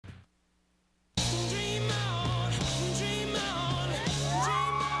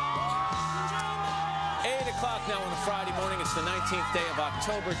It's the 19th day of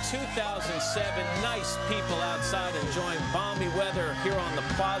October 2007. Nice people outside enjoying balmy weather here on the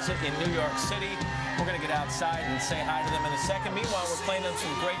plaza in New York City. We're going to get outside and say hi to them in a second. Meanwhile, we're playing them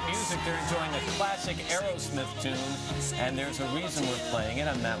some great music. They're enjoying a classic Aerosmith tune, and there's a reason we're playing it.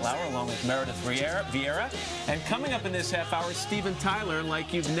 I'm Matt Lauer, along with Meredith Vieira. And coming up in this half hour, Steven Tyler,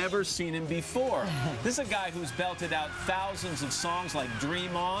 like you've never seen him before. This is a guy who's belted out thousands of songs like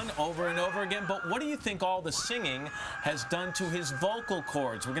Dream On over and over again. But what do you think all the singing has done to his vocal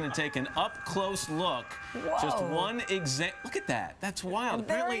cords? We're going to take an up-close look. Whoa. Just one example. Look at that. That's wild. And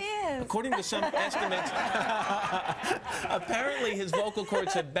there he is. According to some estimates, apparently his vocal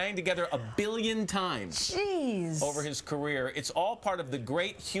cords have banged together 1 billion times. Jeez. Over his career. It's all part of the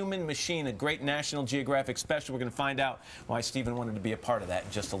Great Human Machine, a great National Geographic special. We're going to find out why Steven wanted to be a part of that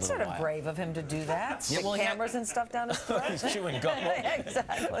in just a little while. Sort of brave of him to do that. Yeah, well, cameras and stuff down his throat. He's chewing gum.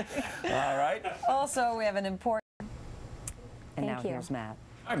 Exactly. All right. Also, we have an important... And now Thank you. here's Matt.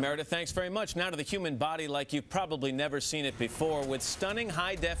 All right, Meredith, thanks very much. Now to the human body like you've probably never seen it before. With stunning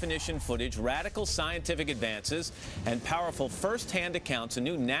high-definition footage, radical scientific advances, and powerful first-hand accounts, a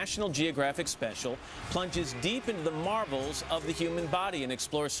new National Geographic special plunges deep into the marvels of the human body and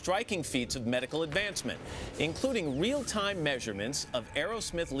explores striking feats of medical advancement, including real-time measurements of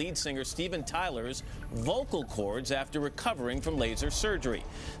Aerosmith lead singer Steven Tyler's vocal cords after recovering from laser surgery.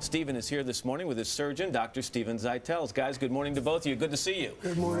 Steven is here this morning with his surgeon, Dr. Steven Zeitels. Guys, good morning to both of you. Good to see you.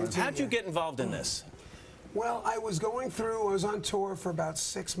 Good morning. How'd you get involved in this? Well, I was on tour for about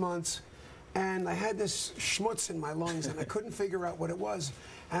 6 months, and I had this schmutz in my lungs, and I couldn't figure out what it was.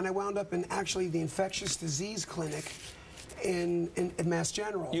 And I wound up in actually the infectious disease clinic in Mass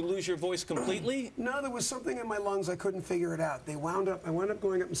General. You lose your voice completely? No, there was something in my lungs, I couldn't figure it out. I wound up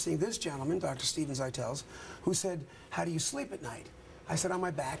going up and seeing this gentleman, Dr. Steven Zeitels, who said, "How do you sleep at night?" I said, "On my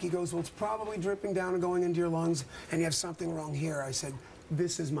back." He goes, "Well, it's probably dripping down and going into your lungs, and you have something wrong here." I said,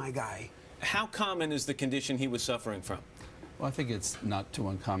 "This is my guy." How common is the condition he was suffering from? Well, I think it's not too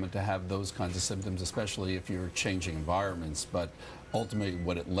uncommon to have those kinds of symptoms, especially if you're changing environments. But ultimately,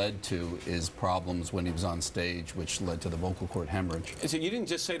 what it led to is problems when he was on stage, which led to the vocal cord hemorrhage. So you didn't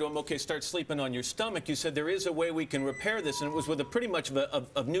just say to him, "Okay, start sleeping on your stomach." You said there is a way we can repair this, and it was with a pretty much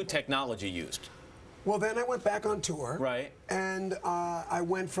of new technology used. Well, then I went back on tour. Right. And I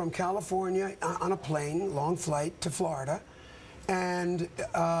went from California on a plane, long flight, to Florida. And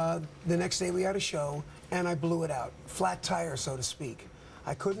the next day we had a show, and I blew it out. Flat tire, so to speak.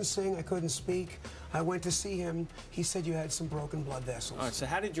 I couldn't sing, I couldn't speak. I went to see him. He said you had some broken blood vessels. All right, so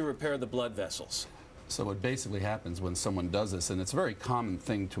how did you repair the blood vessels? So what basically happens when someone does this, and it's a very common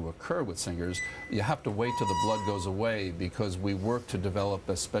thing to occur with singers, you have to wait till the blood goes away because we work to develop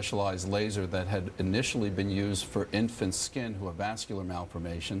a specialized laser that had initially been used for infant skin who have vascular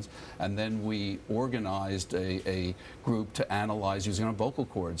malformations, and then we organized a group to analyze using our vocal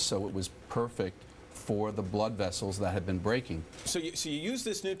cords, so it was perfect for the blood vessels that had been breaking. So you use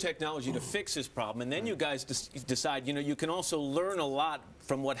this new technology to fix this problem, and then you guys decide, you know, you can also learn a lot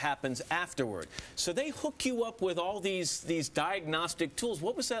from what happens afterward. So they hook you up with all these diagnostic tools.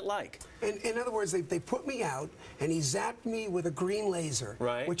 What was that like? In other words, they put me out, and he zapped me with a green laser,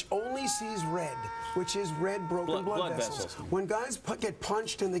 right, which only sees red, which is red broken blood vessels. When guys get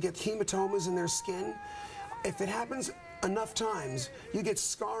punched and they get hematomas in their skin, if it happens enough times, you get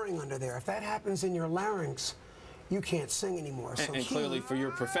scarring under there. If that happens in your larynx, you can't sing anymore. And clearly for your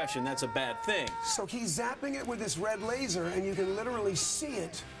profession, that's a bad thing. So he's zapping it with this red laser, and you can literally see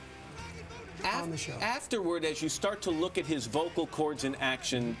it on the show. Afterward, as you start to look at his vocal cords in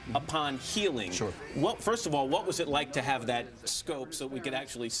action upon healing, sure. First of all, what was it like to have that scope so we could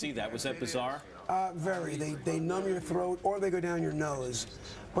actually see that? Was that bizarre? Very. They numb your throat or they go down your nose.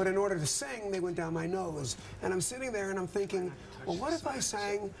 But in order to sing, they went down my nose. And I'm sitting there and I'm thinking, well, what if I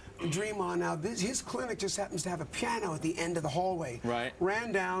sang Dream On? Now, his clinic just happens to have a piano at the end of the hallway. Right.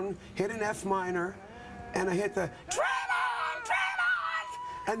 Ran down, hit an F minor, and I hit the Dream On,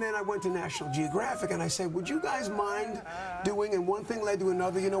 Dream On! And then I went to National Geographic and I said, would you guys mind doing, and one thing led to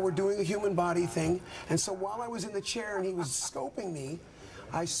another, you know, we're doing a human body thing. And so while I was in the chair and he was scoping me,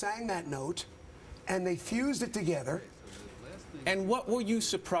 I sang that note, and they fused it together. And what were you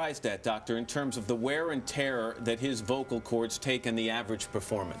surprised at, Doctor, in terms of the wear and tear that his vocal cords take in the average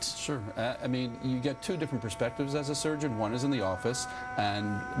performance? Sure. I mean, you get two different perspectives as a surgeon. One is in the office,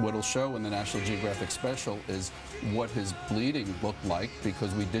 and what will show in the National Geographic special is what his bleeding looked like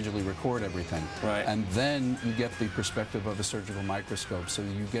because we digitally record everything. Right. And then you get the perspective of a surgical microscope, so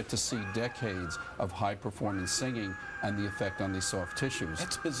you get to see decades of high-performance singing and the effect on these soft tissues.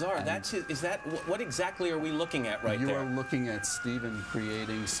 That's bizarre. What exactly are we looking at right there? You are looking at Stephen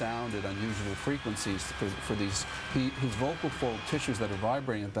creating sound at unusual frequencies for these. His vocal fold tissues that are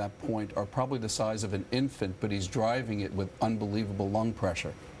vibrating at that point are probably the size of an infant, but he's driving it with unbelievable lung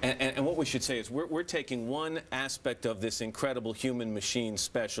pressure. And what we should say is we're taking one aspect of this incredible human-machine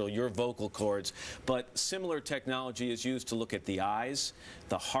special, your vocal cords, but similar technology is used to look at the eyes,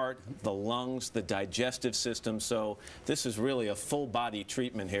 the heart, the lungs, the digestive system. So this is really a full-body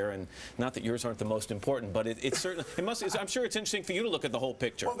treatment here, and not that yours aren't the most important, but it certainly, I'm sure it's interesting for you to look at the whole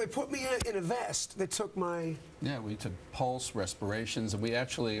picture. Well, they put me in a vest. They took my... Yeah, we took pulse respirations, and we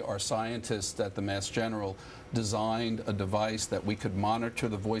actually, our scientists at the Mass General, designed a device that we could monitor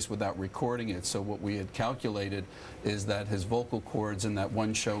the voice without recording it. So what we had calculated is that his vocal cords in that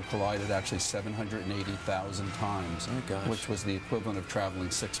one show collided actually 780,000 times, which was the equivalent of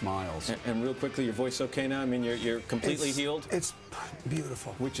traveling 6 miles. And real quickly, your voice okay now? I mean, you're completely healed? It's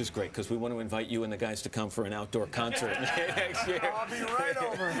beautiful. Which is great, because we want to invite you and the guys to come for an outdoor concert next year. I'll be right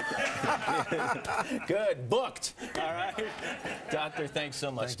over. Good. Booked. All right. Doctor, thanks so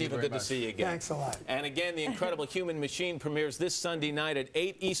much. Stephen, good to see you again. Thanks a lot. And again, the incredible Human Machine premieres this Sunday night at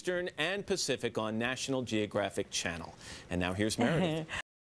 8 Eastern and Pacific on National Geographic Channel. And now here's Meredith.